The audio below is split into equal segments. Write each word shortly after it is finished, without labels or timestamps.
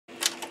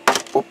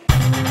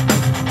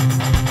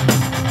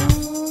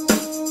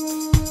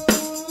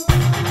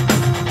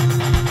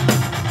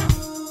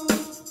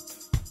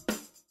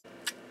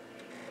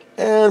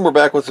everyone,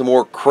 we're back with some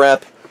more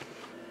crap.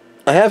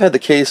 I have had the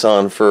case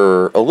on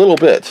for a little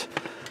bit,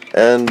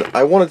 and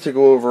I wanted to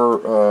go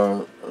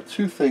over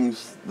two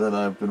things that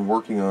I've been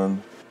working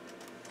on.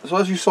 So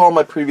as you saw in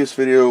my previous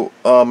video,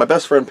 my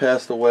best friend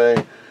passed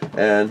away,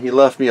 and he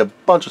left me a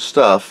bunch of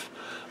stuff.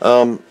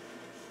 And,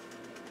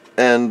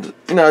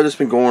 you know, I've just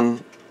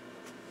been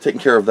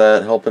taking care of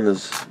that, helping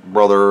his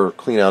brother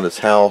clean out his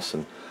house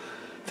and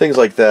things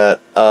like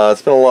that.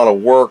 It's been a lot of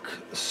work,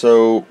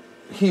 so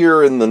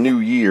here in the new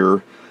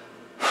year,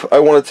 I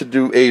wanted to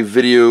do a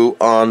video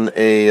on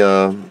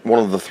one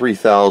of the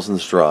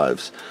 3000s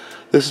drives.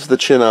 This is the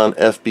Chinon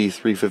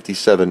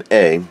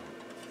FB357A.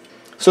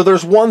 So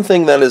there's one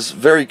thing that is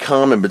very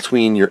common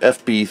between your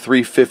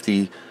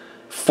FB354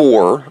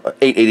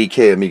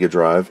 880K Amiga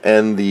drive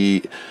and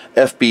the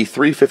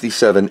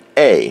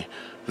FB357A.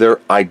 They're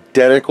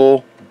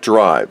identical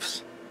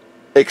drives,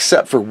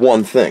 except for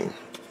one thing.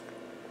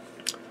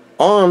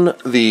 On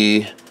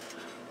the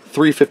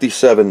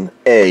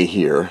 357A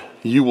here,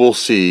 you will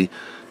see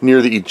near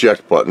the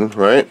eject button,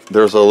 right,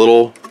 there's a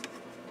little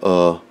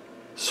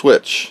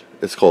switch.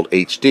 It's called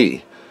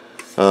HD.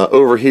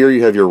 Over here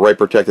you have your write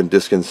protect and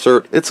disk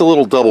insert. It's a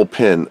little double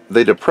pin.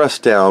 They depress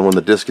down when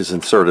the disk is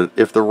inserted.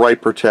 If the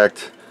write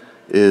protect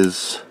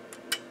is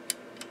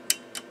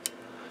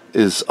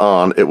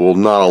on, it will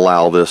not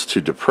allow this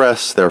to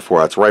depress, therefore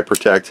that's write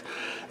protect.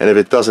 And if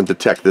it doesn't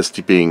detect this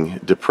being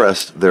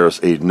depressed, there's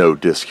a no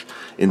disk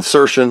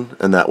insertion,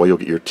 and that way you'll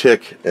get your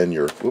tick and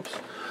your, whoops.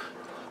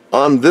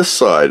 On this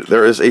side,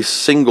 there is a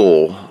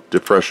single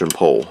depression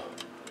pole.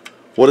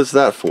 What is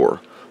that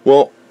for?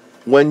 Well,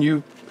 when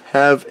you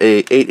have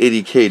a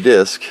 880K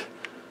disc,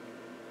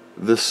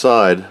 this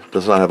side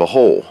does not have a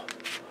hole.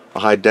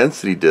 A high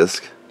density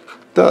disc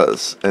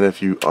does, and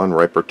if you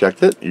unwrite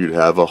protect it, you'd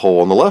have a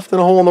hole on the left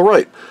and a hole on the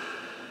right.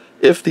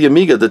 If the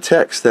Amiga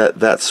detects that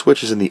that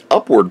switch is in the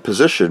upward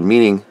position,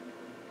 meaning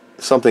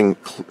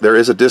there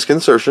is a disk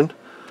insertion,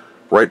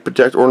 write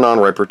protect or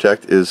non-write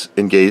protect is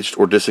engaged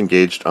or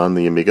disengaged on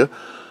the Amiga,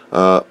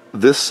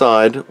 this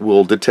side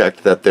will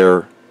detect that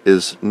there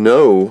is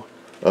no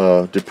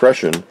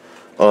depression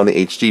on the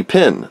HD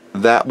pin.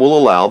 That will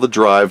allow the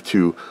drive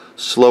to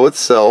slow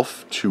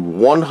itself to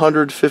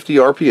 150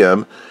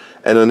 RPM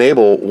and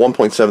enable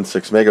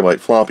 1.76 megabyte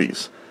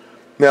floppies.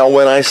 Now,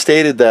 when I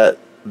stated that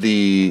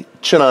the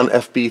Chinon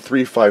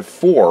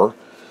FB354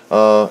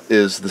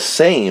 is the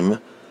same,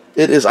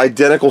 it is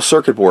identical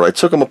circuit board. I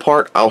took them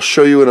apart. I'll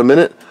show you in a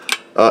minute.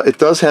 It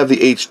does have the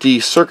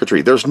HD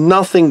circuitry. There's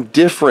nothing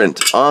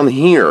different on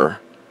here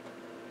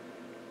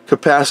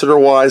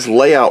capacitor-wise,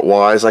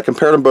 layout-wise. I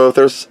compared them both.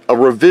 There's a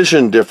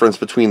revision difference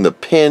between the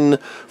pin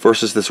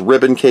versus this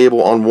ribbon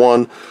cable on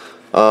one.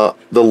 The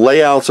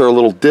layouts are a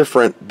little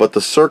different, but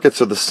the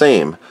circuits are the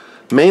same.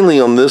 Mainly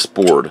on this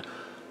board.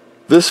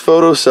 This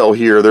photocell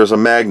here, there's a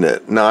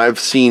magnet. Now, I've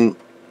seen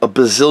a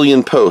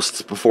bazillion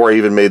posts before I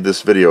even made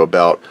this video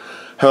about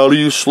how do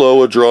you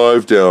slow a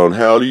drive down?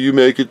 How do you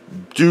make it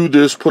do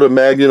this? Put a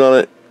magnet on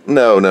it?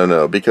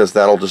 No, because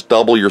that'll just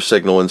double your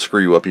signal and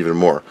screw you up even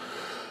more.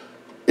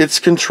 It's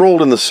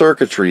controlled in the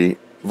circuitry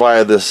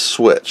via this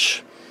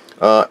switch.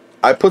 I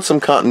put some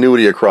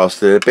continuity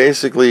across it.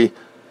 Basically,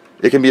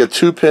 it can be a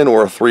 2-pin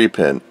or a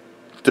 3-pin,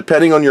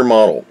 depending on your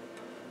model.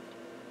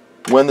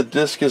 When the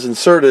disc is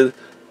inserted,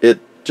 it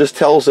just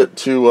tells it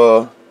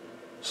to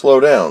slow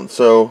down.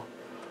 So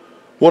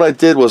what I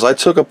did was I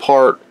took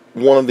apart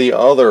one of the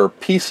other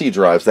PC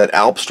drives, that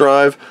Alps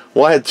drive.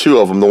 Well, I had two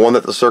of them, the one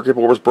that the circuit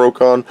board was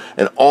broke on,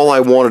 and all I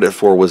wanted it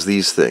for was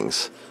these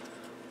things.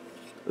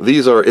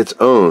 These are its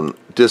own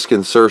disk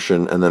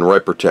insertion and then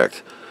write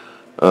protect.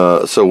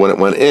 So when it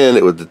went in,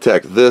 it would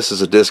detect this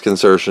as a disk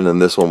insertion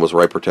and this one was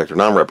write protect or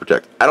non-write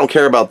protect. I don't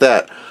care about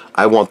that.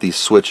 I want these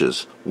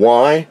switches.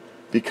 Why?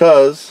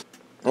 Because,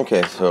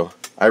 okay, so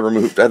I had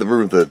to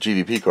remove the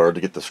GVP card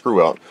to get the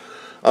screw out.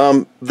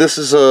 This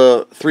is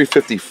a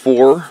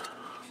 354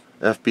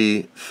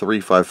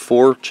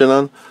 FB354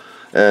 Chinon,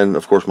 and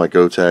of course my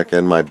Gotek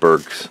and my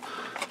Bergs.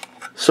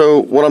 So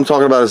what I'm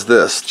talking about is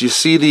this. Do you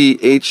see the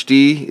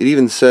HD? It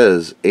even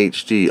says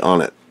HD on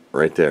it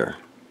right there.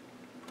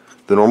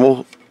 The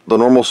normal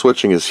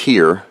switching is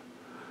here,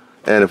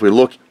 and if we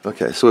look,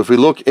 okay, so if we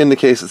look in the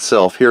case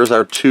itself, here's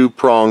our two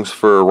prongs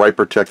for write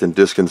protect and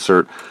disk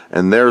insert,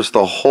 and there's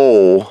the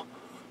hole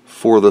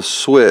for the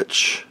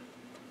switch.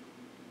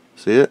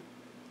 See it?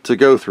 To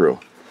go through.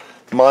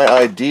 My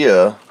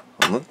idea,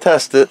 I'm going to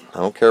test it, I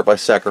don't care if I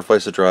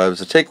sacrifice the drive, is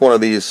to take one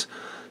of these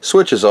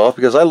switches off,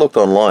 because I looked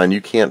online, you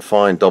can't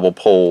find double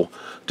pole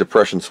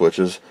depression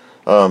switches.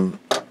 I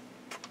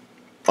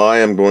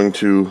am going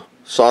to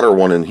solder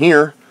one in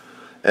here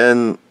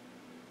and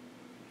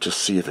just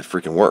see if it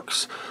freaking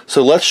works.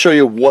 So let's show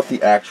you what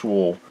the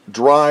actual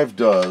drive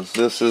does.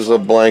 This is a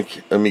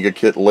blank Amiga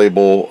kit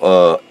label,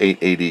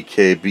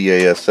 880K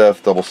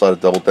BASF,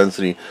 double-sided double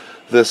density.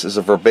 This is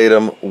a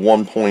verbatim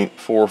 1.44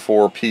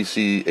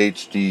 PC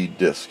HD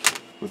disc.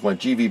 With my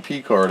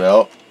GVP card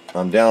out,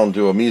 I'm down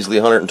to a measly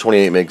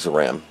 128 megs of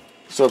RAM.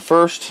 So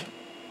first,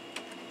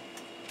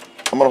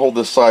 I'm going to hold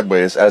this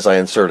sideways as I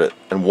insert it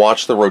and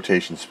watch the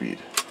rotation speed.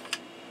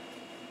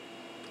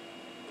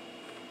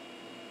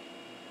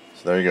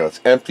 So there you go. It's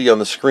empty on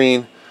the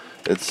screen.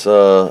 It's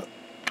right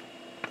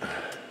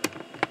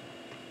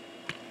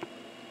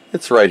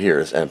here.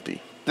 It's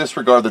empty.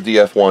 Disregard the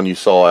DF1 you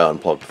saw I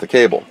unplugged the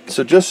cable.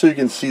 So just so you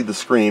can see the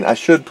screen, I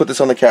should put this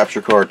on the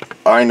capture card.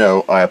 I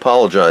know, I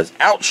apologize.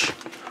 Ouch!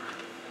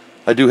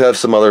 I do have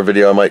some other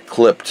video I might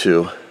clip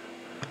too.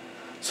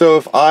 So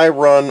if I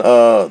run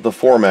the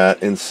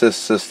format in sys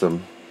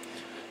system,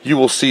 you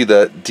will see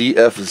that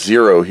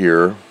DF0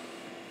 here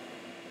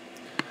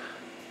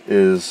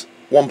is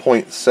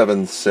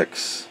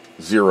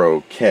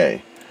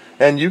 1.760K.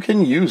 And you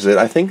can use it.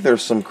 I think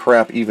there's some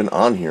crap even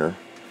on here.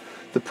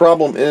 The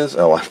problem is,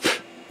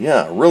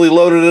 yeah, really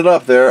loaded it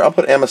up there. I'll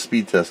put AMA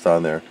speed test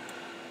on there.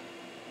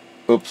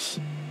 Oops.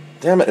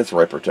 Damn it, it's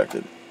write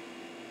protected.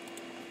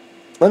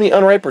 Let me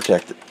unwrite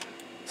protect it.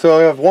 So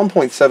I have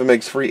 1.7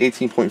 megs free,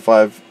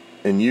 18.5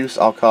 in use.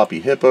 I'll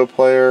copy Hippo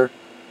Player.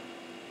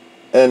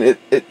 And it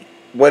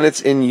when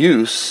it's in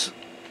use,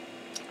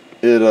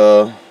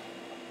 it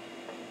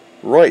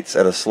writes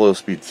at a slow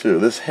speed too.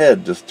 This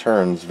head just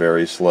turns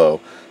very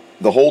slow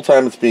the whole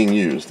time it's being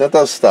used. That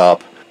does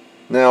stop.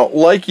 Now,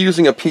 like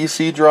using a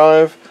PC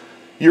drive,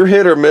 you're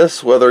hit or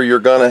miss whether you're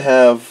gonna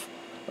have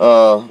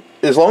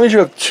as long as you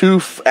have two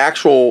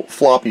actual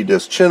floppy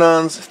disks,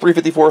 Chinons,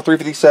 354,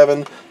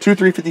 357, two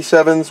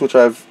 357s, which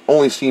I've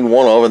only seen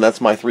one of, and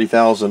that's my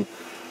 3000,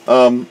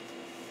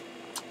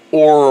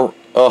 or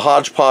a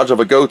hodgepodge of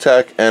a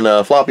Gotek and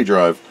a floppy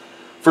drive.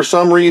 For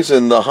some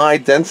reason, the high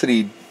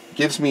density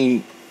gives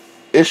me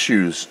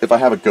issues if I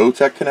have a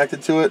Gotek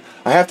connected to it.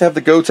 I have to have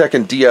the Gotek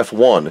in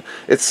DF1.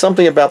 It's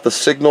something about the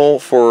signal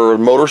for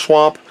motor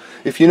swap.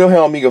 If you know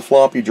how Amiga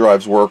floppy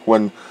drives work,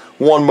 when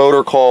one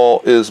motor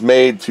call is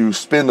made to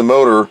spin the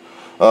motor,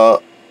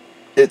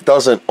 it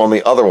doesn't on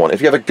the other one.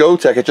 If you have a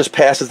Gotek, it just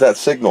passes that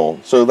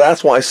signal. So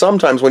that's why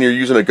sometimes when you're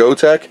using a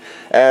Gotek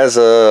as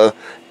a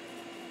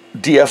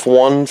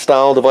DF1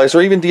 style device,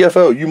 or even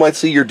DFO, you might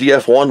see your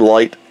DF1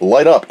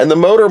 light up, and the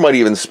motor might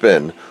even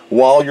spin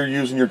while you're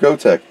using your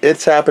Gotek.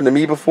 It's happened to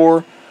me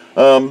before.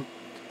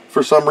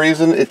 For some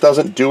reason, it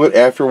doesn't do it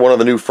after one of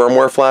the new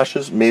firmware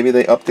flashes. Maybe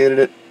they updated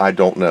it. I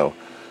don't know.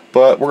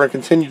 But we're going to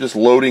continue just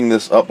loading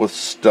this up with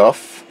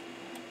stuff.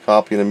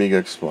 Copy an Amiga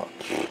Explorer.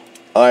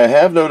 I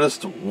have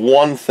noticed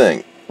one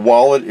thing.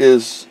 While it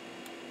is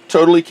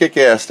totally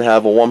kick-ass to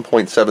have a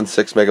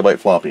 1.76 megabyte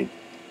floppy,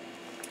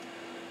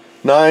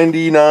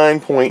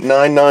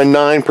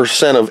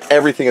 99.999% of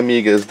everything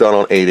Amiga is done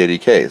on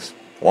 880Ks.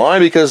 Why?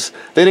 Because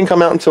they didn't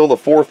come out until the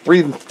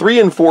 3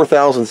 and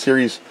 4000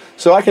 series.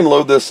 So I can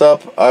load this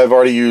up. I've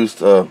already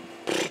used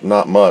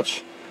not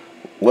much.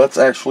 Let's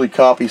actually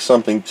copy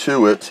something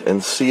to it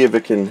and see if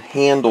it can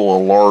handle a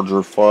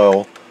larger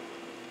file.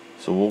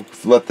 So we'll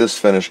let this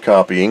finish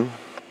copying.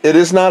 It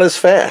is not as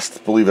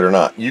fast, believe it or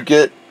not. You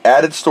get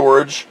added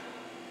storage.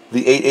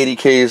 The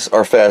 880Ks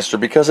are faster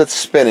because it's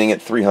spinning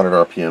at 300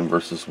 RPM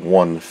versus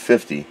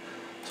 150. So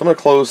I'm going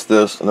to close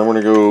this, and then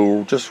we're going to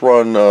go just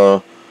run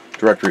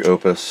Directory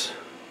Opus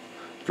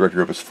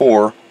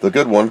 4, the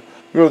good one.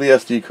 We'll go to the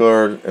SD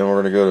card, and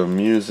we're going to go to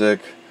Music.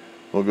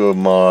 We'll go to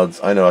Mods.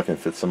 I know I can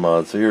fit some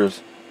mods. So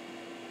here's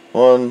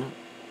one.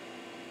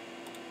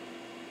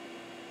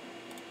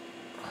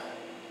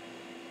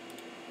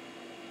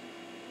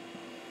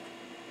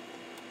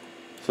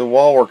 So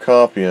while we're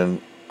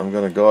copying, I'm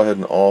going to go ahead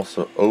and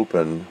also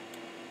open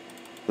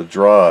the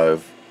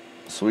drive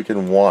so we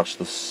can watch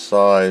the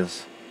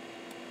size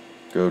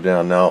go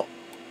down. Now,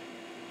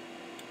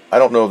 I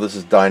don't know if this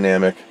is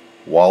dynamic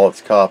while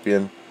it's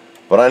copying,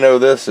 but I know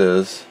this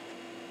is.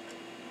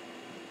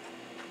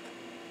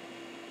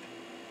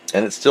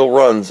 And it still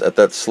runs at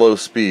that slow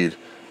speed.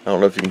 I don't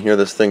know if you can hear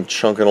this thing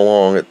chunking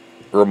along. It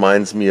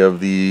reminds me of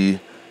the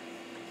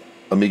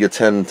Amiga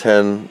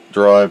 1010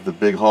 drive, the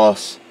Big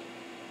Hoss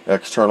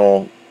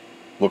external.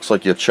 Looks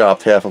like you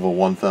chopped half of a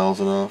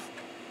 1000 off.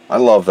 I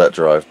love that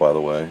drive, by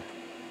the way.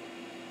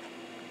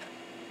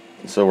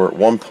 So we're at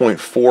 1.4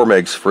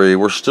 megs free.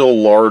 We're still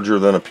larger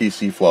than a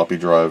PC floppy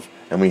drive,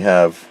 and we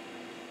have,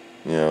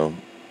 you know,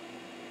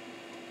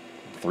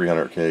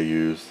 300K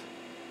used.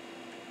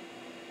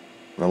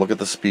 Now look at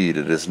the speed.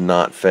 It is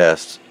not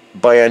fast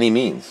by any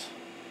means,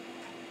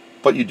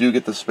 but you do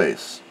get the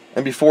space.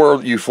 And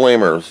before you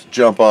flamers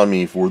jump on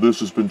me for this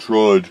has been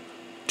tried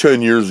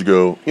 10 years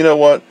ago, you know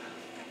what?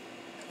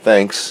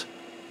 Thanks.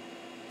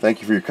 Thank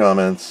you for your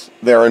comments.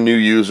 There are new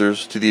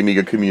users to the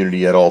Amiga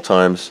community at all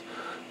times.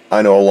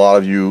 I know a lot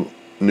of you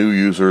new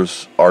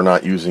users are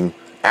not using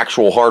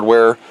actual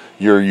hardware.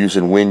 You're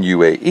using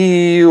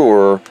WinUAE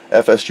or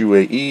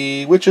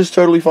FSUAE, which is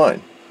totally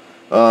fine.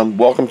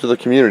 Welcome to the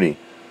community.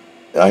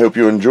 I hope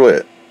you enjoy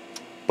it.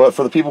 But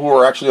for the people who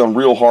are actually on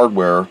real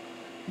hardware,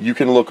 you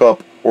can look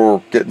up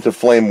or get into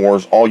flame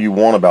wars all you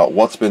want about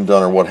what's been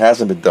done or what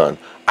hasn't been done.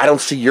 I don't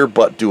see your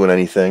butt doing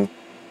anything.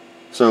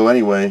 So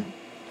anyway,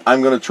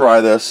 I'm going to try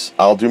this.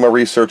 I'll do my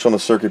research on the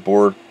circuit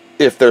board.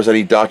 If there's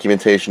any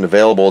documentation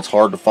available, it's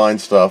hard to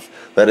find stuff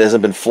that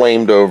hasn't been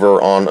flamed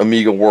over on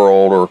Amiga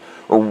World or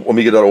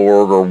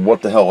Amiga.org or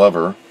what the hell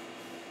ever.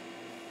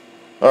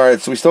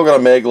 Alright, so we still got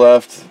a meg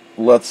left.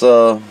 Let's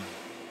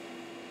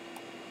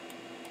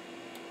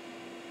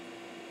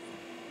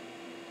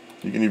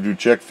You can even do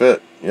check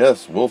fit.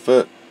 Yes, will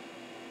fit.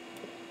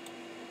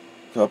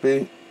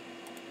 Copy.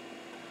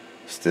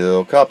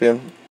 Still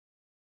copying.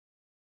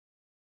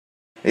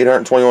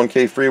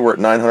 821K free. We're at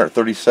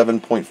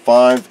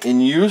 937.5 in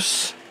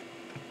use.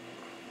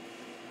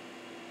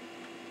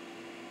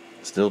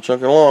 Still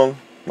chunking along.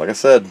 Like I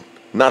said,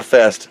 not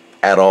fast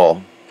at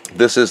all.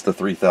 This is the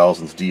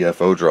 3000's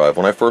DFO drive.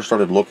 When I first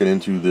started looking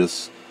into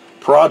this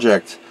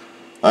project,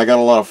 I got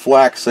a lot of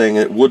flack saying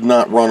it would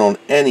not run on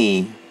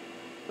any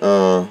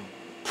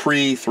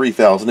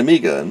pre-3000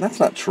 Amiga, and that's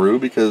not true,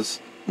 because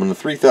when the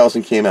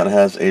 3000 came out, it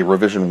has a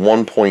revision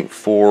 1.4,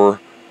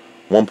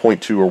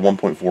 1.2, or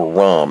 1.4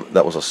 ROM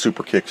that was a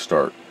super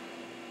kickstart.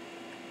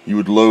 You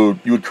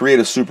would create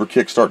a super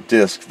kickstart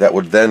disk that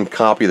would then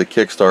copy the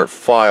kickstart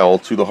file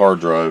to the hard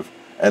drive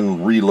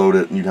and reload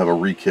it, and you'd have a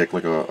re-kick,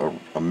 like a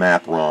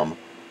map ROM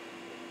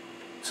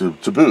to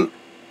boot.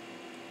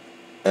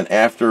 And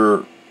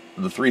after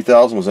the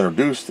 3000 was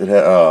introduced, it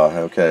had,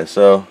 okay,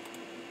 so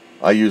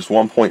I used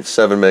 1.7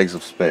 megs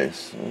of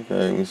space. Okay,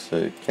 let me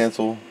say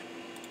cancel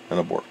and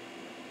abort.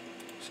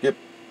 Skip.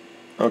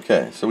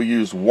 Okay, so we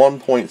used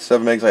 1.7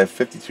 megs. I have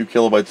 52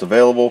 kilobytes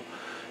available.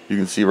 You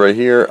can see right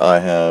here I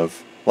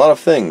have a lot of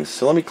things.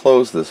 So let me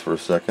close this for a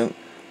second,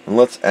 and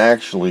let's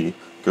actually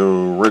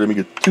go right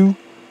Amiga 2,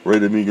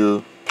 right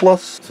Amiga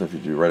Plus. So if you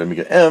do right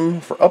Amiga M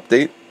for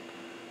update,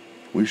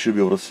 we should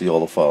be able to see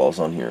all the files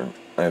on here.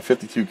 I have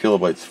 52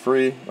 kilobytes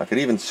free. I could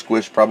even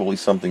squish probably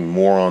something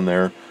more on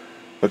there,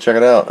 but check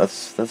it out.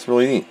 That's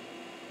really neat.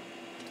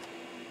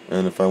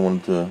 And if I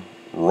wanted to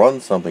run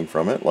something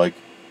from it, like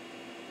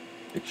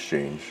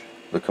exchange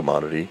the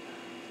commodity,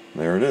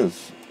 there it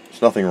is.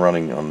 There's nothing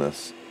running on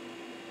this.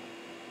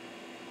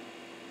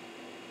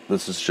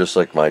 This is just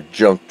like my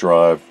junk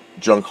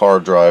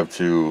hard drive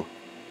to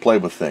play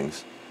with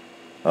things,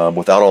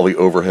 without all the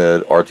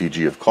overhead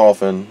RTG of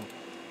Coffin.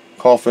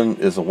 Coffin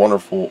is a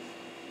wonderful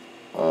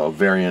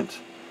variant,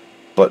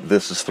 but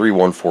this is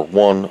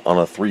 3141 on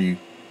a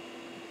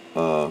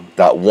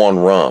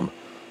 3.1 ROM.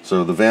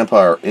 So the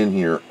Vampire in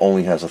here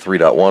only has a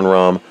 3.1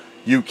 ROM.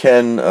 You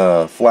can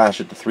flash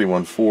it to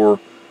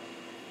 314,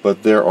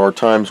 but there are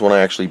times when I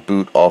actually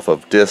boot off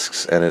of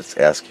disks and it's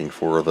asking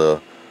for the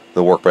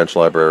Workbench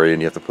library,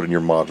 and you have to put in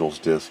your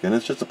modules disk, and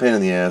it's just a pain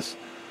in the ass.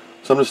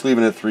 So I'm just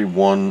leaving it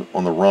 3.1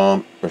 on the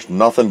ROM. There's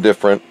nothing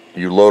different.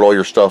 You load all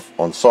your stuff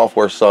on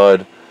software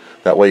side.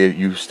 That way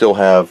you still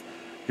have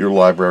your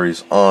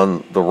libraries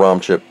on the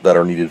ROM chip that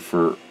are needed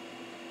for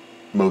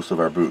most of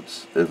our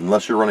boots.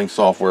 Unless you're running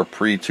software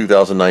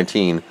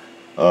pre-2019,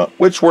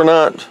 which we're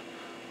not,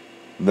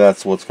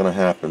 that's what's going to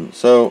happen.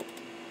 So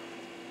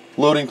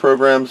loading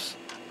programs,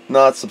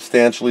 not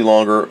substantially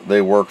longer.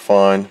 They work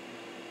fine.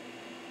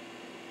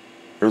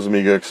 Here's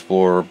Amiga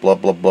Explorer, blah,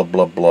 blah, blah,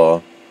 blah,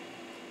 blah.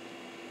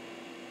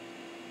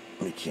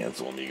 Let me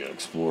cancel Amiga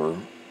Explorer.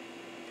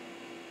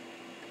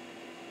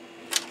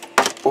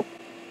 Oop.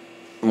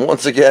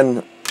 Once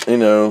again, you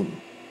know,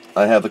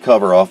 I have the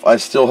cover off. I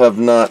still have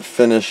not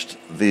finished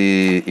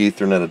the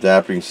Ethernet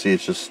adapter. You can see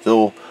it's just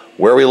still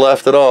where we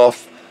left it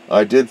off.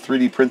 I did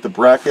 3D print the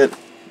bracket.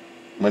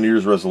 My New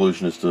Year's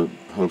resolution is to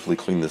hopefully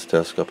clean this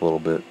desk up a little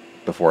bit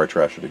before I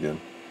trash it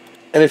again.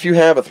 And if you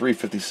have a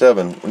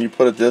 357, when you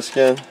put a disc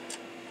in,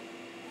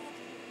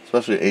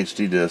 especially an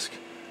HD disc,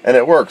 and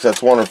it works,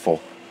 that's wonderful.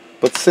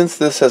 But since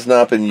this has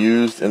not been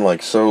used in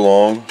like so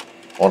long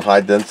on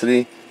high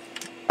density,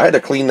 I had to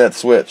clean that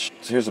switch.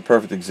 So here's a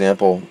perfect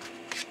example.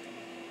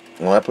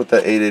 When I put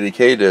that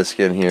 880K disc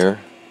in here,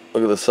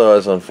 look at the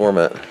size on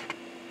format.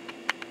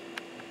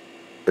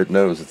 It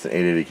knows it's an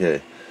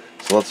 880K.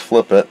 So let's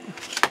flip it,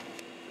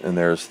 and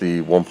there's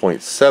the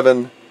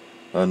 1.7,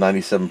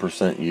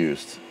 97%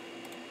 used.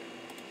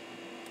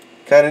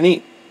 Kind of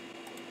neat.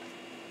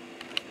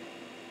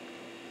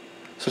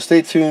 So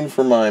stay tuned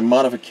for my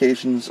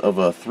modifications of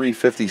a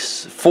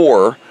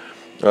 354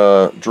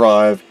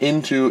 drive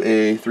into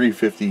a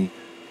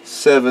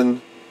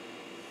 357.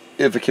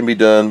 If it can be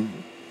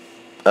done,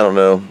 I don't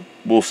know.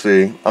 We'll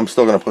see. I'm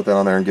still going to put that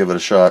on there and give it a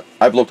shot.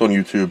 I've looked on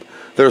YouTube.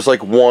 There's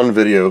like one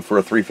video for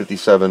a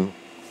 357,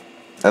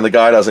 and the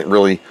guy doesn't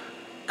really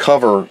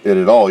cover it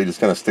at all. He just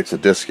kind of sticks a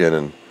disc in,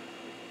 and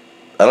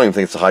I don't even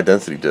think it's a high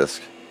density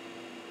disc.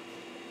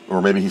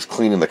 Or maybe he's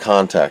cleaning the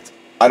contact.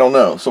 I don't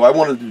know. So I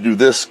wanted to do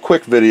this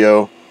quick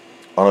video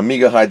on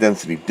Amiga high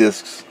density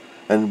discs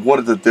and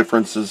what the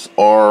differences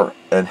are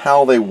and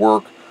how they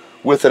work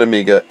with an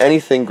Amiga.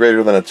 Anything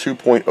greater than a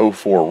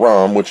 2.04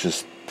 ROM, which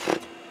is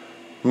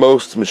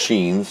most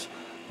machines,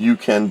 you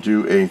can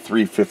do a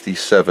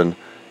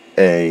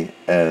 357A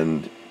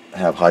and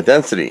have high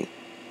density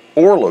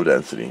or low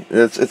density.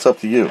 It's up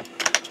to you.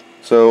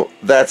 So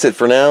that's it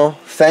for now.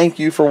 Thank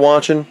you for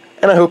watching,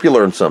 and I hope you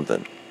learned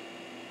something.